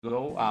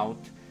go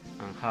out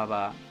and have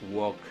a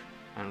walk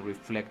and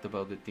reflect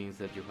about the things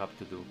that you have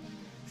to do.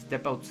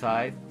 Step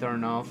outside,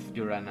 turn off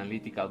your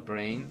analytical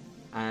brain,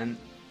 and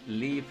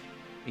live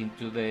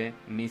into the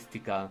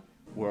mystical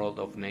world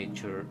of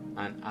nature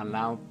and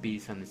allow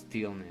peace and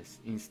stillness.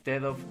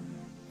 Instead of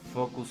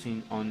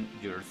focusing on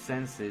your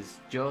senses,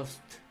 just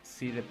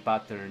see the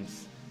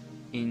patterns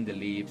in the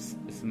leaves,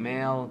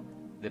 smell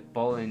the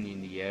pollen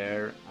in the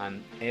air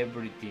and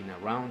everything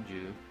around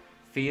you,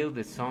 feel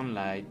the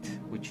sunlight,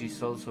 which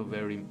is also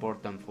very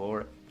important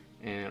for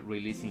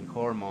releasing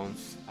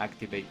hormones,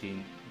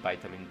 activating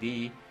vitamin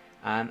D,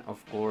 and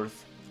of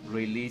course,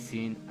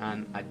 releasing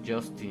and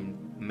adjusting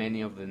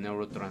many of the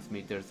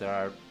neurotransmitters that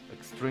are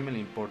extremely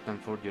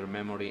important for your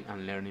memory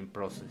and learning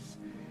process.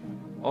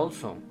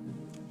 Also,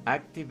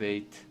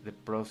 activate the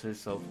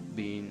process of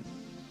being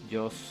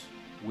just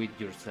with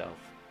yourself,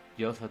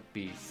 just at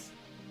peace,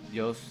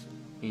 just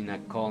in a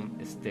calm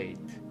state.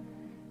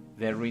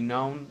 The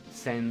renowned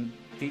Zen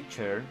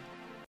teacher,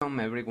 welcome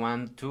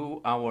everyone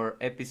to our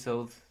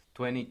episode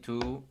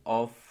 22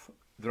 of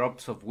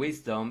Drops of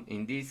Wisdom.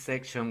 In this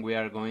section, we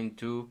are going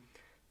to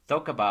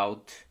talk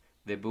about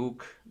the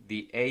book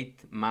The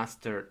Eight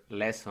Master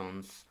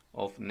Lessons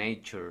of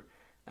Nature,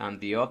 and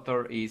the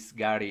author is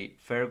Gary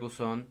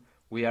Ferguson.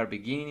 We are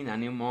beginning a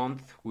new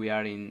month. We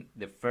are in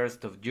the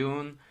 1st of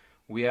June.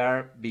 We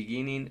are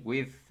beginning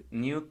with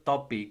new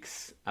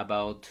topics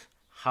about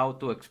how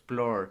to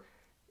explore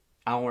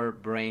our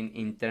brain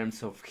in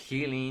terms of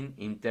healing,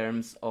 in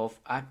terms of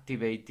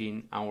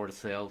activating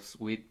ourselves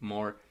with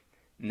more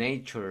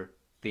nature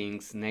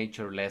things,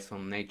 nature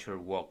lessons, nature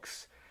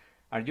walks.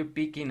 Are you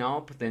picking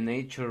up the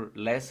nature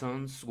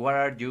lessons? What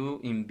are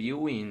you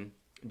imbuing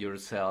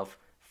yourself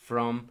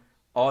from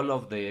all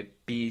of the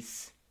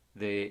peace,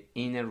 the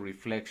inner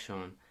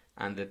reflection,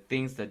 and the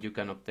things that you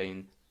can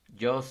obtain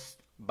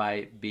just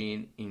by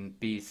being in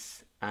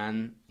peace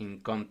and in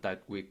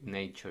contact with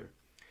nature?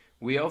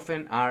 We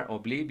often are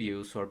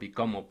oblivious or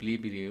become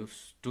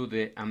oblivious to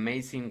the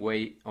amazing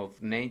way of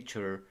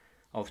nature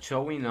of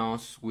showing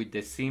us with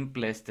the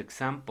simplest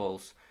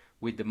examples,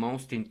 with the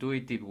most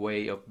intuitive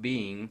way of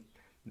being,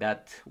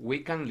 that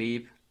we can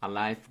live a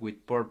life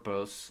with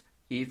purpose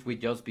if we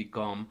just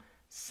become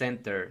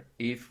centered,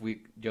 if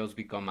we just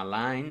become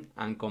aligned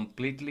and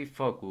completely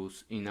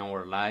focused in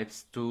our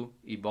lives to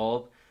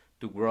evolve,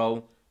 to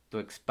grow, to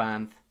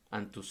expand,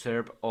 and to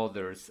serve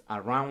others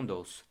around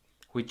us,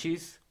 which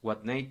is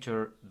what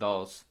nature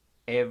does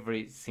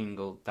every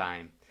single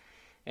time.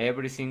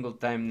 Every single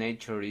time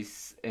nature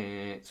is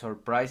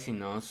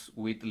surprising us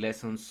with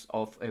lessons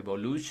of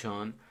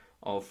evolution,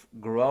 of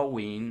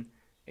growing,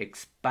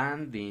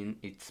 expanding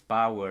its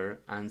power,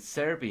 and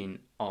serving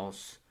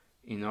us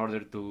in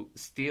order to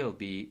still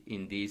be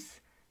in this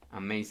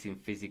amazing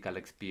physical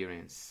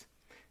experience.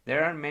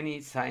 There are many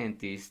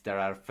scientists that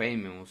are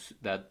famous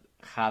that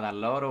had a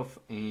lot of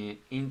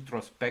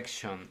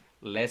introspection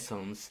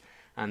lessons,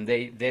 and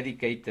they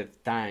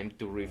dedicated time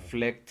to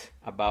reflect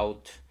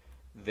about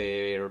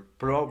their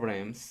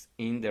problems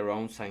in their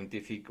own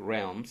scientific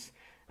realms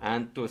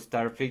and to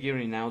start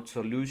figuring out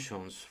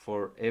solutions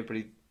for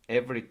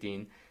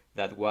everything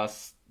that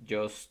was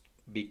just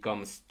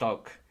become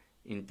stuck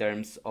in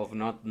terms of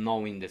not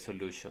knowing the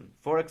solution.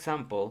 For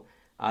example,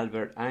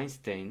 Albert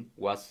Einstein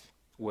was,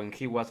 when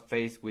he was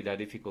faced with a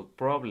difficult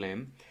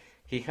problem,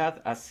 he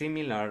had a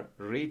similar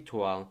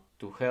ritual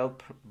to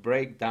help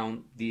break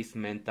down these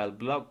mental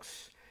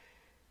blocks.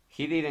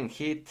 He didn't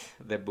hit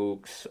the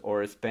books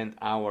or spend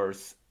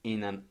hours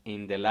in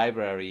the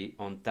library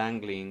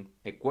untangling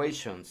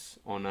equations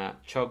on a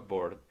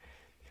chalkboard.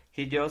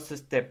 He just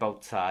stepped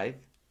outside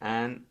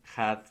and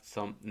had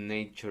some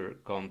nature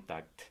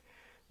contact.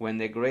 When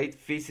the great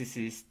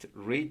physicist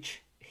reached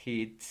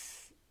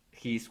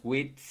his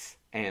wits'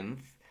 end,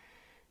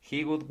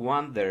 he would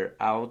wander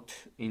out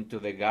into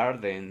the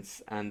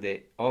gardens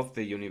of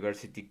the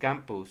university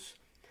campus.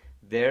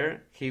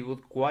 There he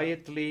would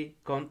quietly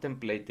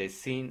contemplate the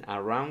scene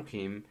around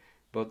him,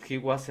 but he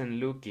wasn't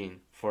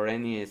looking for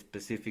any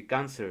specific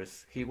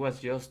answers. He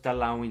was just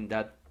allowing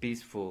that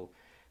peaceful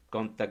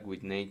contact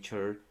with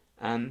nature,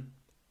 and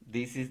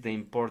this is the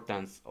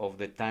importance of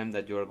the time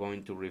that you are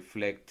going to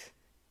reflect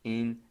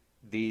in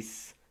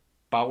these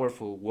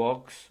powerful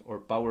walks or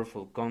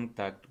powerful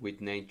contact with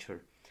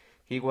nature.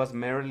 He was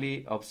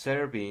merely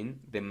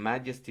observing the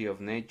majesty of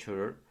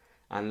nature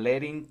and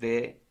letting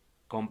the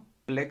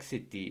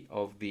complexity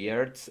of the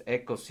Earth's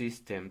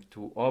ecosystem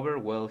to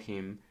overwhelm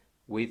him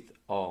with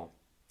awe.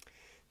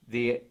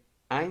 The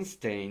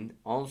Einstein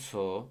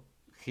also,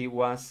 he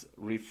was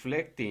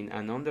reflecting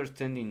and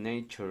understanding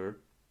nature.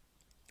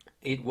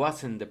 It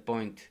wasn't the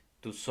point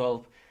to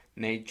solve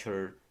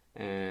nature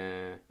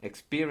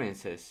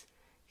experiences.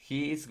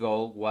 His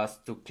goal was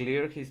to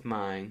clear his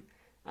mind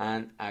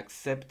and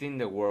accepting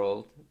the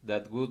world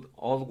that would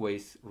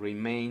always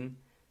remain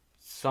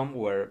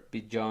somewhere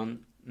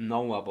beyond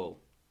knowable.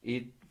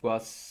 It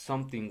was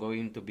something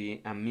going to be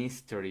a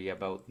mystery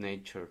about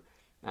nature,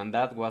 and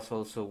that was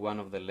also one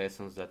of the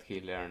lessons that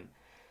he learned.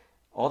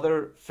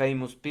 Other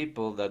famous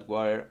people that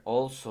were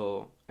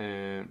also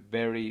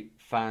very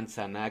fans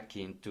and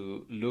akin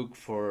to look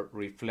for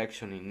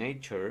reflection in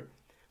nature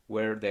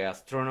were the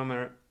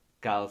astronomer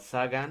Carl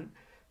Sagan,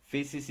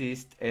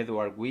 physicist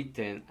Edward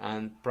Witten,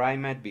 and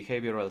primate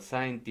behavioral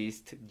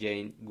scientist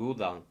Jane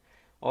Goodall.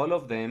 All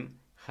of them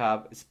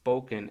have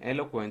spoken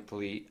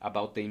eloquently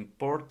about the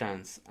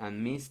importance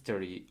and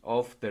mystery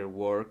of their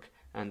work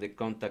and the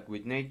contact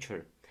with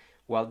nature.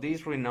 While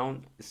these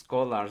renowned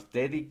scholars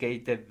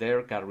dedicated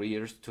their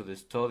careers to the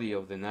study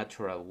of the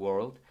natural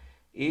world,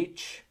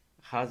 each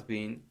has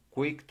been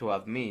quick to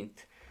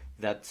admit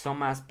that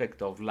some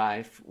aspect of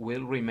life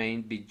will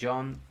remain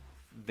beyond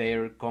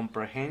their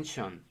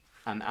comprehension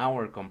and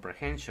our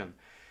comprehension,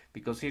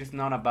 because it is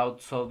not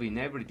about solving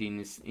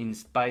everything. In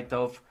spite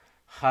of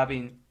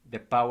having the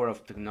power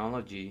of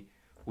technology,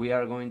 we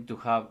are going to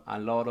have a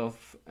lot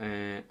of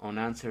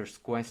unanswered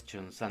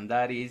questions, and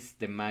that is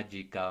the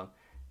magical,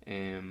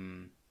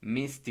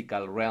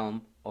 mystical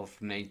realm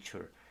of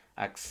nature.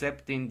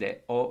 Accepting the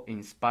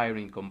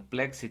awe-inspiring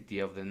complexity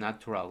of the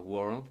natural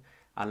world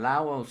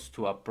allow us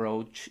to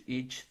approach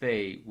each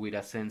day with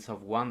a sense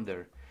of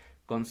wonder.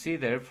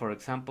 Consider, for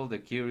example, the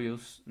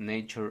curious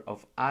nature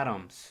of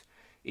atoms.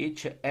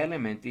 Each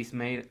element is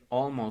made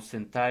almost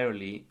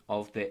entirely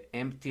of the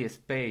empty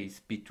space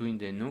between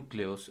the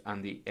nucleus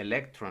and the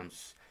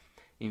electrons.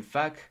 In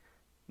fact,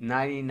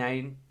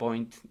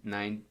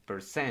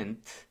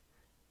 99.9%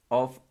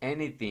 of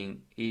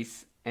anything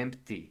is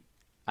empty.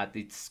 At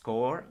its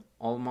core,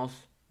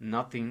 almost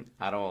nothing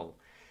at all.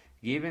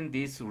 Given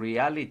this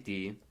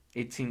reality,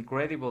 it's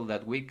incredible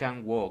that we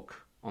can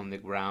walk on the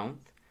ground,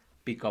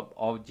 pick up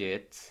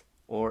objects,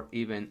 or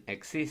even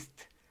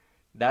exist.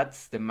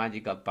 That's the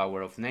magical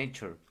power of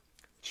nature.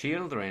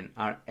 Children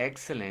are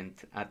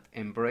excellent at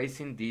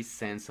embracing this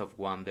sense of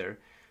wonder,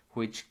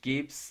 which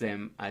gives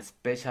them a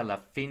special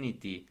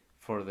affinity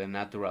for the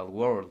natural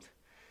world.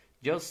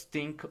 Just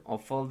think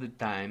of all the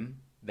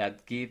time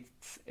that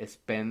kids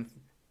spend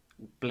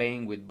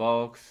playing with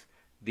bugs,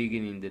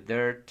 digging in the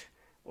dirt,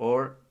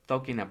 or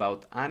talking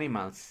about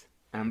animals,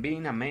 and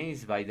being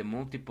amazed by the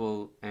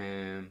multiple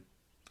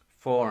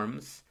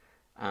forms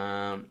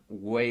and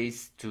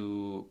ways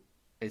to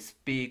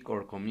speak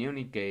or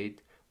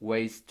communicate,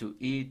 ways to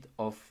eat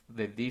of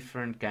the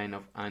different kind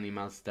of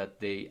animals that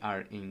they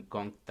are in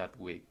contact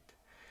with.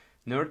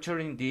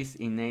 Nurturing this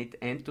innate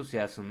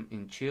enthusiasm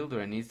in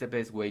children is the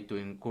best way to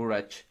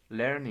encourage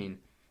learning,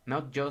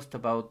 not just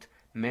about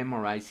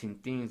memorizing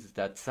things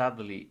that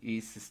sadly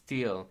is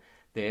still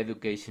the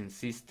education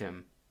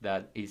system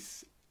that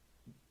is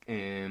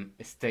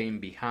staying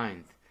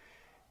behind.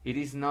 It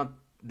is not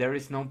There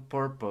is no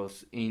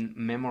purpose in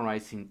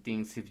memorizing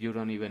things if you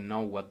don't even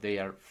know what they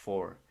are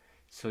for.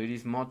 So it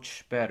is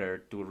much better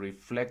to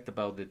reflect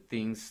about the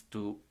things,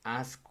 to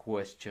ask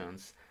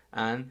questions,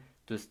 and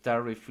to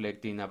start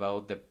reflecting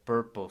about the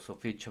purpose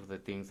of each of the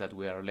things that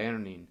we are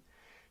learning.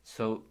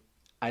 So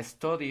a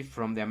study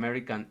from the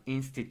American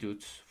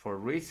Institutes for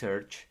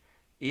Research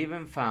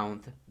even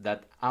found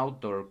that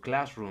outdoor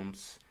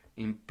classrooms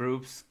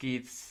improves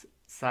kids'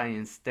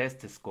 science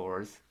test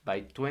scores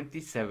by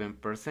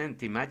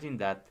 27%. Imagine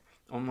that,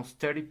 almost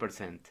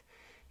 30%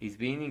 is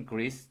being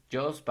increased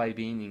just by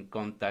being in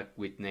contact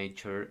with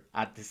nature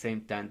at the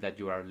same time that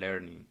you are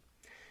learning.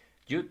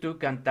 You too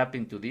can tap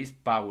into this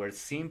power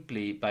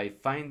simply by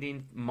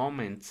finding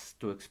moments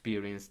to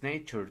experience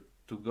nature,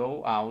 to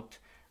go out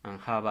and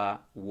have a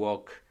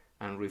walk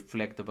and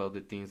reflect about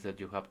the things that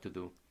you have to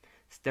do.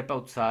 Step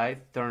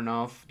outside, turn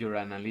off your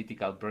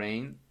analytical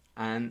brain,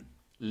 and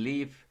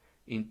live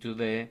into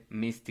the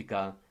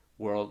mystical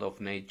world of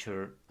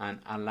nature and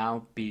allow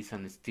peace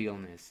and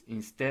stillness.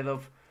 Instead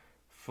of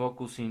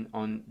focusing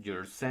on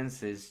your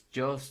senses,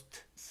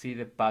 just see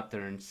the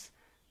patterns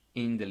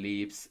in the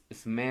leaves,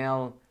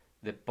 smell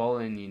the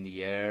pollen in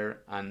the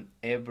air and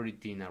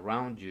everything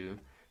around you,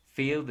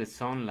 feel the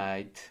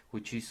sunlight,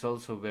 which is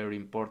also very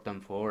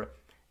important for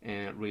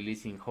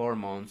releasing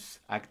hormones,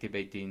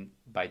 activating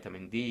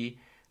vitamin D,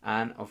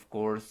 and of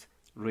course,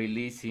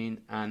 releasing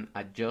and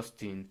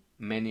adjusting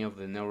many of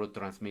the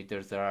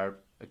neurotransmitters that are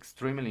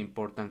extremely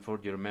important for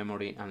your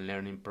memory and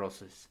learning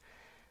process.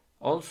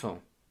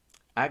 Also,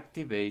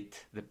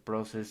 activate the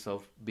process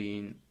of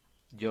being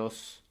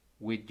just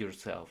with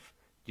yourself,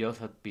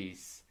 just at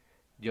peace,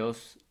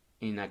 just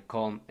in a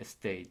calm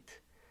state.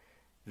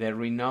 The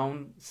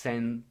renowned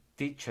Zen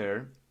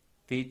teacher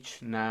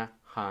Thich Nhat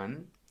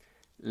Hanh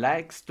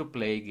likes to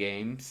play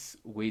games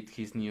with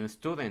his new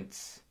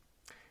students,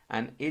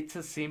 and it's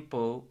a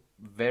simple,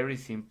 very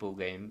simple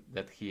game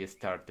that he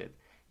started,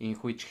 in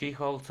which he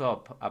holds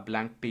up a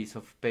blank piece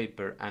of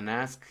paper and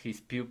asks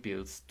his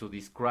pupils to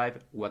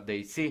describe what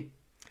they see.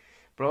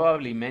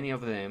 Probably many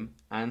of them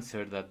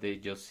answer that they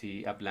just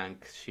see a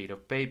blank sheet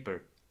of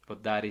paper,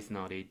 but that is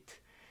not it.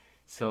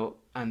 So,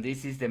 and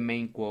this is the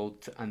main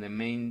quote and the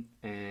main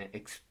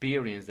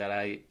experience that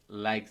I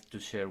like to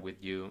share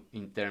with you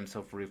in terms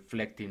of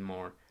reflecting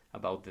more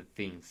about the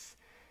things.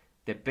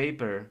 The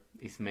paper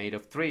is made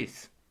of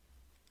trees.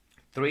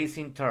 Trees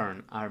in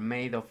turn are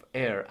made of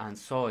air and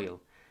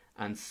soil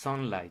and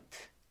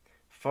sunlight.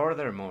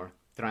 Furthermore,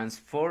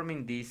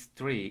 transforming this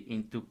tree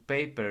into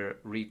paper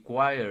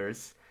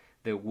requires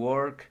the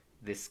work,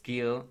 the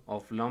skill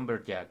of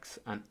lumberjacks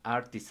and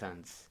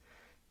artisans.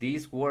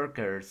 These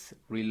workers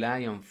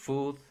rely on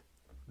food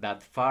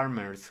that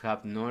farmers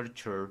have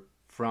nurtured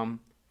from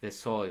the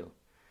soil.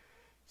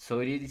 So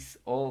it is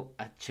all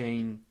a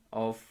chain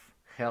of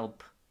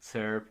help,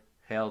 serve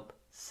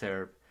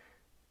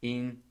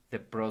in the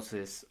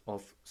process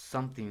of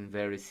something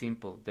very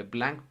simple. The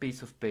blank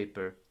piece of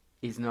paper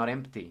is not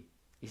empty.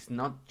 It's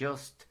not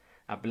just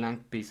a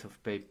blank piece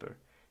of paper.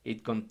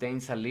 It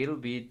contains a little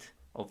bit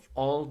of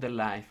all the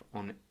life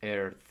on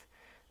earth.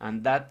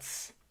 And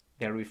that's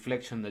the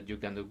reflection that you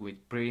can do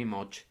with pretty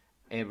much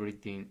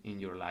everything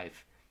in your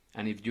life.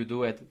 And if you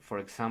do it, for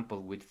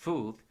example, with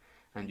food,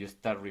 and you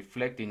start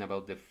reflecting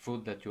about the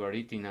food that you are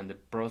eating and the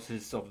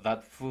process of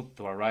that food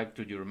to arrive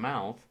to your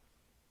mouth,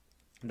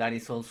 that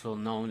is also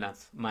known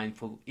as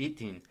mindful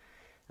eating.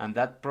 And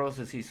that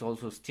process is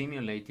also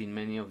stimulating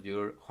many of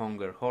your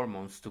hunger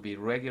hormones to be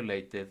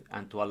regulated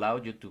and to allow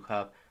you to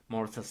have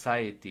more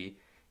satiety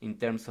in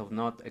terms of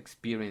not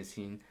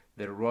experiencing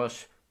the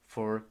rush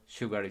for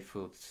sugary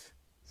foods.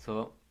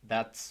 So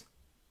that's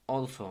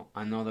also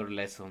another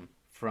lesson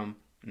from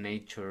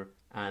nature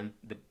and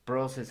the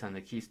process and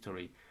the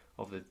history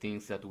of the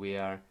things that we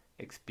are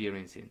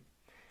experiencing.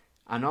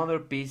 Another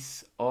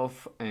piece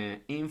of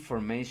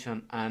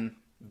information and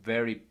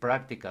very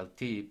practical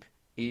tip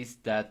is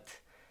that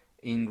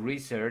in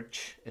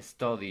research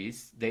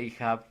studies they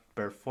have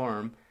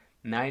performed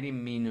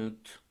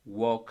 90-minute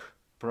walk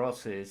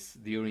process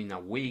during a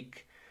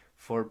week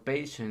for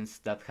patients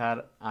that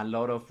had a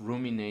lot of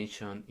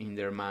rumination in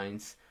their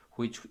minds,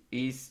 which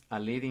is a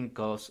leading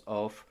cause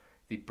of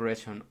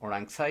depression or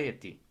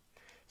anxiety.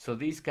 So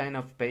these kind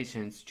of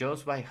patients,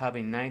 just by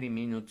having 90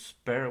 minutes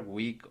per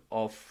week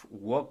of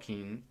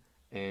walking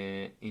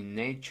in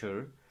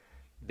nature,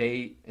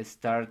 they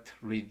start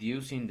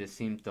reducing the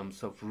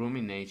symptoms of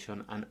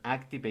rumination and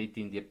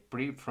activating the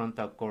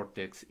prefrontal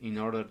cortex in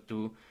order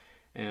to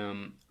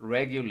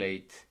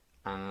regulate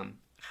and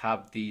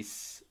have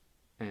this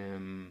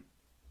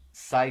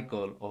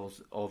cycle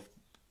of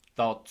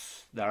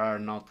thoughts that are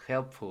not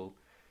helpful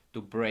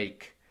to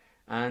break,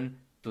 and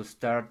to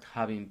start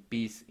having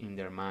peace in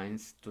their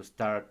minds, to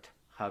start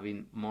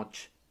having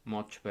much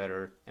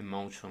better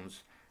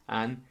emotions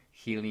and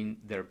healing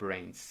their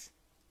brains.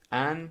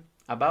 And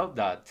about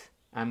that,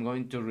 I'm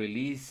going to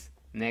release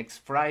next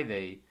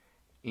Friday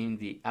in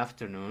the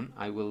afternoon.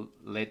 I will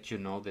let you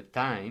know the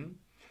time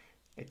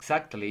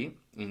exactly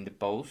in the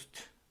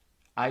post.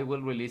 I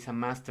will release a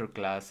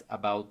masterclass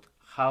about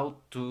how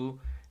to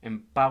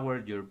empower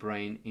your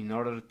brain in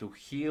order to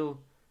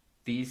heal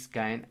this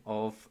kind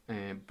of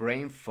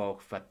brain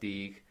fog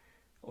fatigue,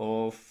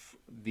 of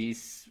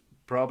these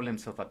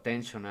problems of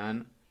attention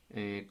and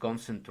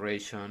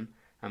concentration.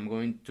 I'm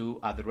going to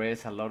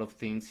address a lot of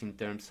things in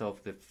terms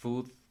of the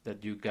food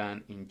that you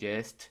can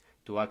ingest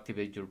to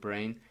activate your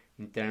brain,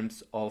 in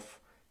terms of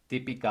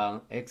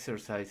typical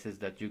exercises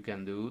that you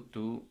can do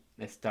to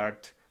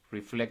start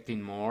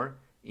reflecting more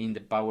in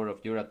the power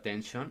of your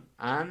attention,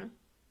 and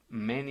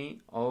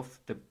many of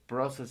the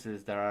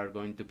processes that are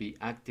going to be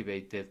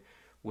activated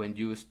when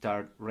you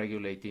start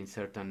regulating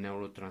certain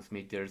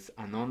neurotransmitters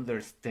and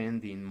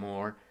understanding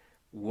more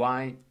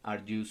why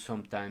are you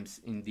sometimes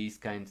in these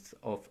kinds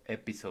of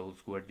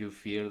episodes where you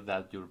feel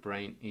that your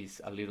brain is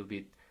a little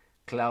bit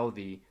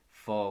cloudy,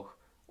 fog,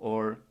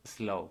 or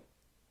slow.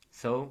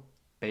 So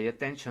pay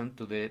attention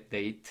to the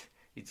date.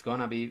 It's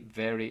gonna be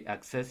very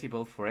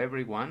accessible for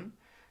everyone,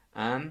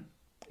 and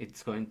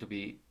it's going to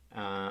be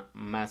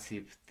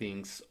massive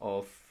things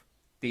of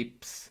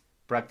tips,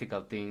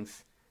 practical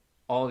things,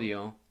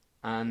 audio,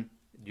 and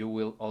you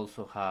will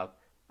also have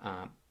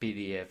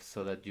PDF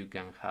so that you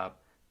can have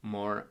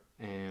more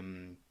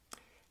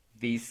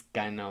this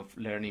kind of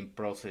learning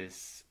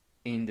process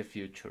in the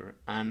future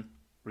and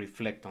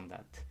reflect on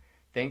that.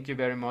 Thank you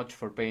very much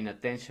for paying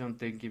attention.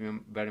 Thank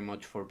you very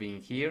much for being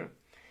here.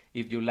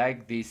 If you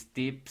like these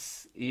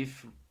tips,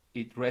 if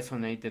it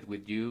resonated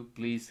with you,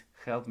 please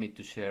help me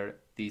to share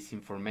this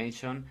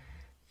information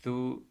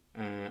to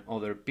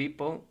other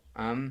people,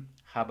 and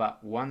have a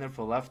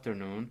wonderful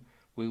afternoon.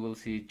 We will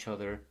see each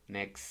other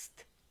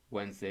next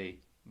Wednesday.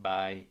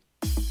 Bye.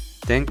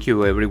 Thank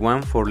you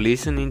everyone for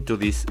listening to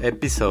this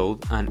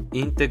episode and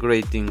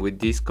integrating with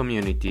this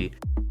community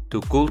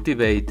to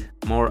cultivate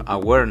more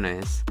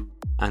awareness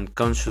and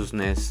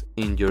consciousness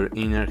in your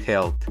inner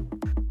health,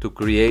 to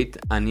create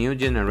a new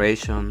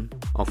generation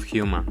of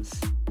humans.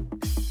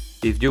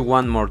 If you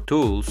want more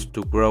tools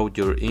to grow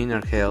your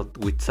inner health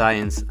with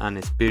science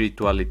and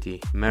spirituality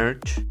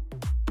merge,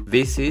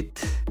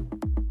 visit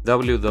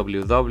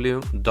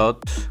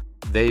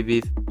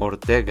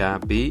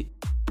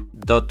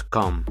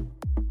www.davidortegab.com.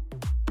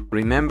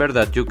 Remember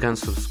that you can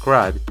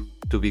subscribe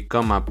to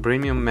become a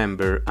premium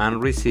member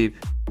and receive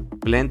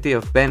plenty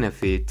of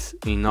benefits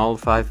in all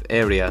 5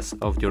 areas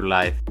of your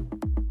life: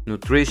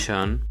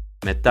 nutrition,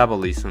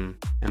 metabolism,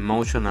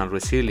 emotional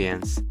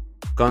resilience,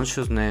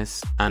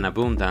 consciousness and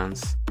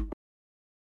abundance,